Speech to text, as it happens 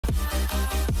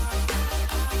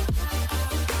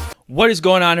What is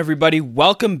going on, everybody?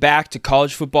 Welcome back to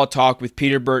College Football Talk with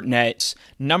Peter Burtnett.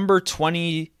 Number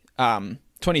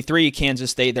 23, Kansas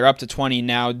State. They're up to 20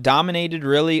 now. Dominated,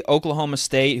 really, Oklahoma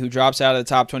State, who drops out of the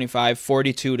top 25,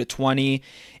 42-20.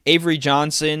 Avery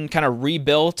Johnson kind of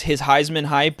rebuilt his Heisman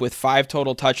hype with 5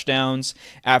 total touchdowns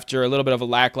after a little bit of a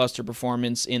lackluster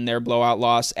performance in their blowout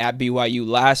loss at BYU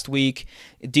last week.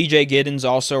 DJ Giddens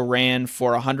also ran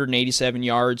for 187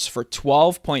 yards for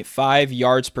 12.5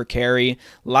 yards per carry.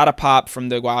 A lot of pop from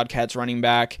the Wildcats running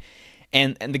back.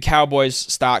 And the Cowboys'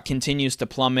 stock continues to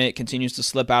plummet, continues to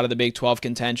slip out of the Big 12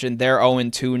 contention. They're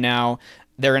 0-2 now.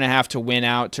 They're going to have to win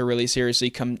out to really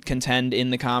seriously contend in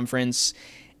the conference.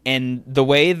 And the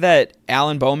way that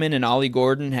Alan Bowman and Ollie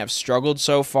Gordon have struggled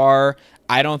so far,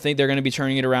 I don't think they're going to be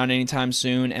turning it around anytime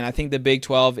soon. And I think the Big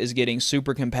 12 is getting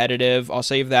super competitive. I'll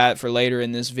save that for later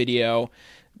in this video.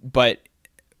 But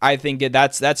I think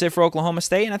that's it for Oklahoma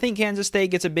State, and I think Kansas State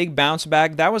gets a big bounce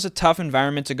back. That was a tough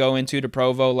environment to go into to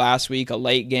Provo last week, a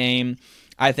late game.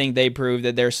 I think they proved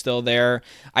that they're still there.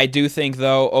 I do think,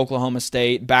 though, Oklahoma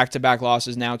State, back-to-back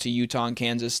losses now to Utah and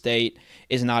Kansas State,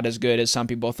 is not as good as some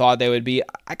people thought they would be.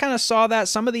 I kind of saw that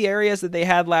some of the areas that they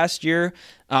had last year,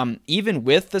 even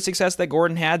with the success that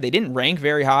Gordon had, they didn't rank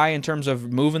very high in terms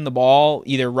of moving the ball,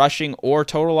 either rushing or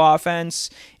total offense.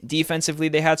 Defensively,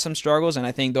 they had some struggles, and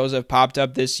I think those have popped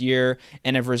up this year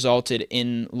and have resulted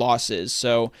in losses.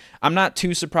 So I'm not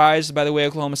too surprised by the way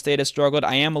Oklahoma State has struggled.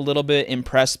 I am a little bit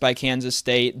impressed by Kansas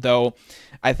State, though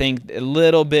I think a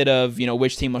little bit of,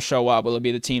 which team will show up. Will it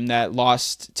be the team that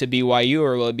lost to BYU,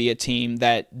 or will it be a team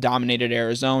that dominated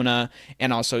Arizona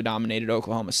and also dominated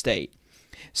Oklahoma State?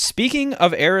 Speaking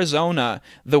of Arizona,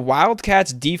 the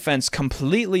Wildcats defense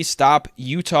completely stopped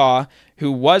Utah, who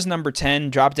was number 10,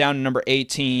 dropped down to number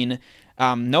 18.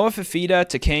 Noah Fifita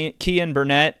to Kean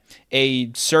Burnett, a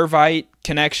Servite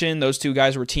connection. Those two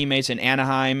guys were teammates in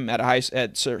Anaheim at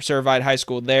Servite High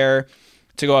School there,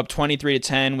 to go up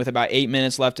 23-10 with about 8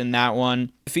 minutes left in that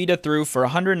one. Fifita threw for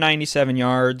 197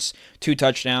 yards, 2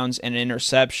 touchdowns, and an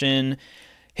interception.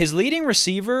 His leading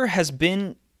receiver has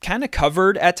been kind of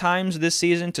covered at times this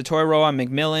season. Totoroa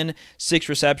McMillan, 6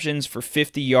 receptions for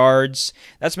 50 yards.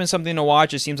 That's been something to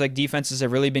watch. It seems like defenses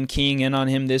have really been keying in on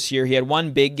him this year. He had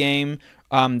one big game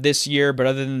this year, but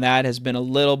other than that has been a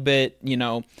little bit,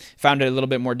 found it a little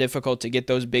bit more difficult to get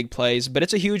those big plays. But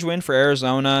it's a huge win for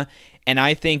Arizona, and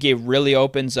I think it really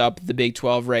opens up the Big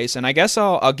 12 race. And I guess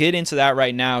I'll get into that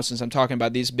right now since I'm talking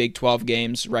about these Big 12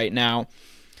 games right now.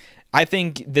 I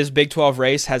think this Big 12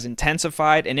 race has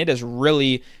intensified, and it has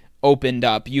really opened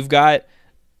up. You've got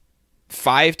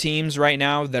 5 teams right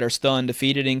now that are still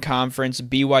undefeated in conference.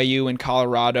 BYU and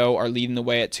Colorado are leading the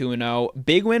way at 2-0.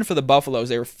 Big win for the Buffaloes.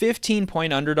 They were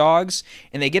 15-point underdogs,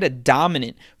 and they get a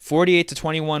dominant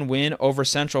 48-21 win over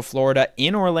Central Florida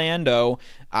in Orlando.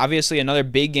 Obviously, another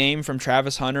big game from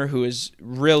Travis Hunter, who is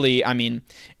really,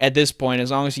 at this point,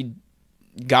 as long as he,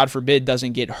 God forbid,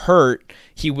 doesn't get hurt,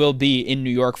 he will be in New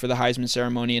York for the Heisman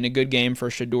ceremony, and a good game for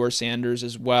Shedeur Sanders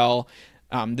as well.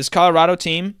 This Colorado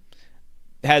team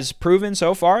has proven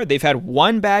so far they've had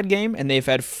 1 bad game and they've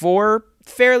had 4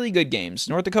 fairly good games.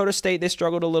 North Dakota State, they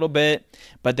struggled a little bit,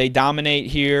 but they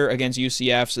dominate here against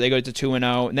UCF, so they go to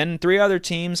 2-0. And then 3 other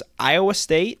teams, Iowa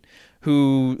State,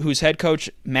 whose head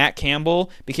coach, Matt Campbell,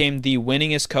 became the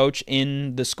winningest coach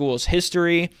in the school's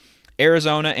history.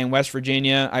 Arizona and West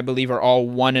Virginia, I believe, are all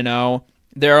 1-0.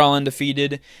 They're all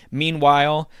undefeated.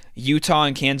 Meanwhile, Utah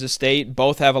and Kansas State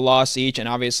both have a loss each, and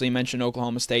obviously mentioned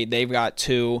Oklahoma State. They've got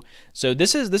 2. So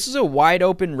this is a wide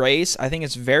open race. I think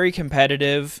it's very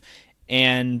competitive,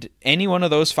 and any one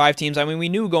of those 5 teams, we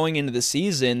knew going into the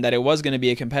season that it was going to be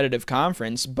a competitive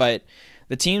conference, but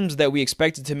the teams that we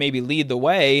expected to maybe lead the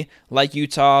way, like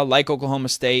Utah, like Oklahoma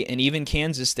State, and even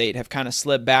Kansas State, have kind of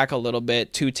slipped back a little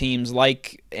bit to teams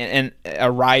like a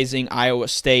rising Iowa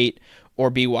State or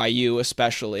BYU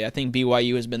especially. I think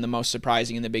BYU has been the most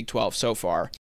surprising in the Big 12 so far.